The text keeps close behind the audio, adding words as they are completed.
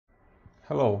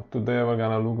Hello, today we're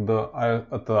gonna look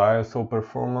at the ISO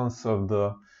performance of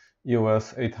the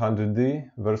EOS 800D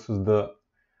versus the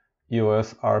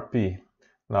EOS RP.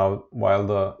 Now, while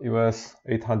the EOS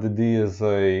 800D is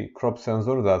a crop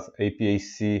sensor, that's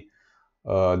APSC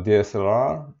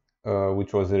DSLR,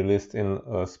 which was released in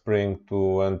spring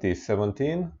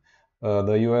 2017,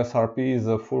 the EOS RP is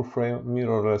a full-frame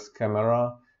mirrorless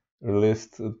camera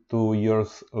released 2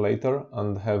 years later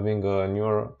and having a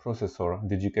newer processor,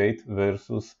 Digic 8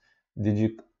 versus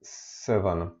Digic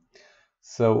 7.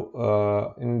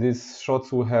 So in these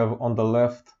shots we have on the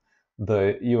left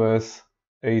the EOS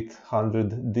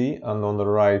 800D and on the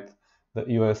right the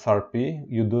EOS RP.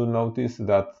 You do notice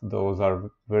that those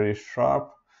are very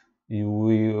sharp.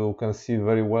 You can see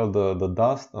very well the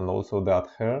dust and also that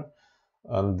hair.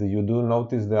 And you do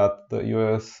notice that the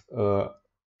EOS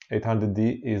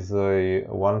 800D is a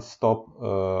one-stop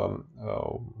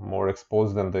more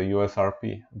exposed than the EOS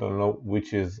RP. Don't know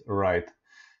which is right.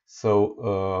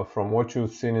 So from what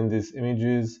you've seen in these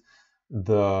images,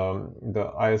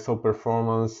 the ISO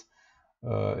performance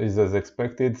is as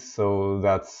expected. So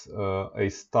that's a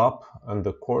stop and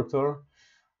a quarter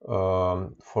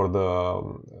for the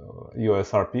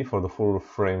EOS RP for the full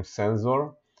frame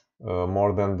sensor,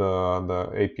 more than the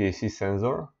APS-C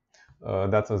sensor.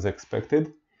 That's as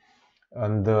expected.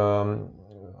 And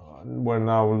we're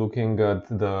now looking at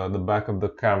the back of the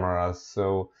cameras.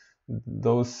 So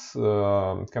those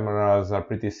cameras are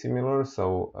pretty similar.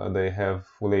 So they have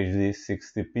Full HD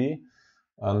 60p,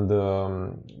 and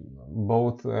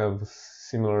both have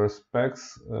similar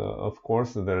specs. Of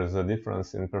course, there is a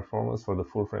difference in performance for the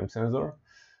full frame sensor.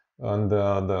 And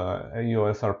the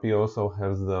EOS RP also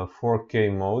has the 4K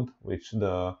mode, which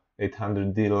the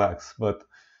 800D lacks. But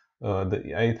the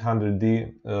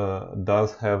 800D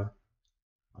does have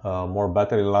more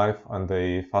battery life and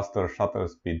a faster shutter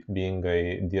speed, being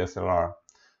a DSLR.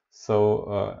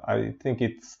 So I think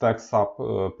it stacks up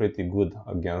pretty good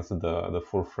against the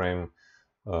full frame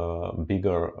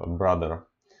bigger brother,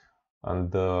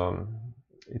 and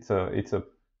it's a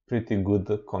pretty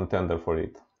good contender for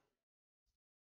it.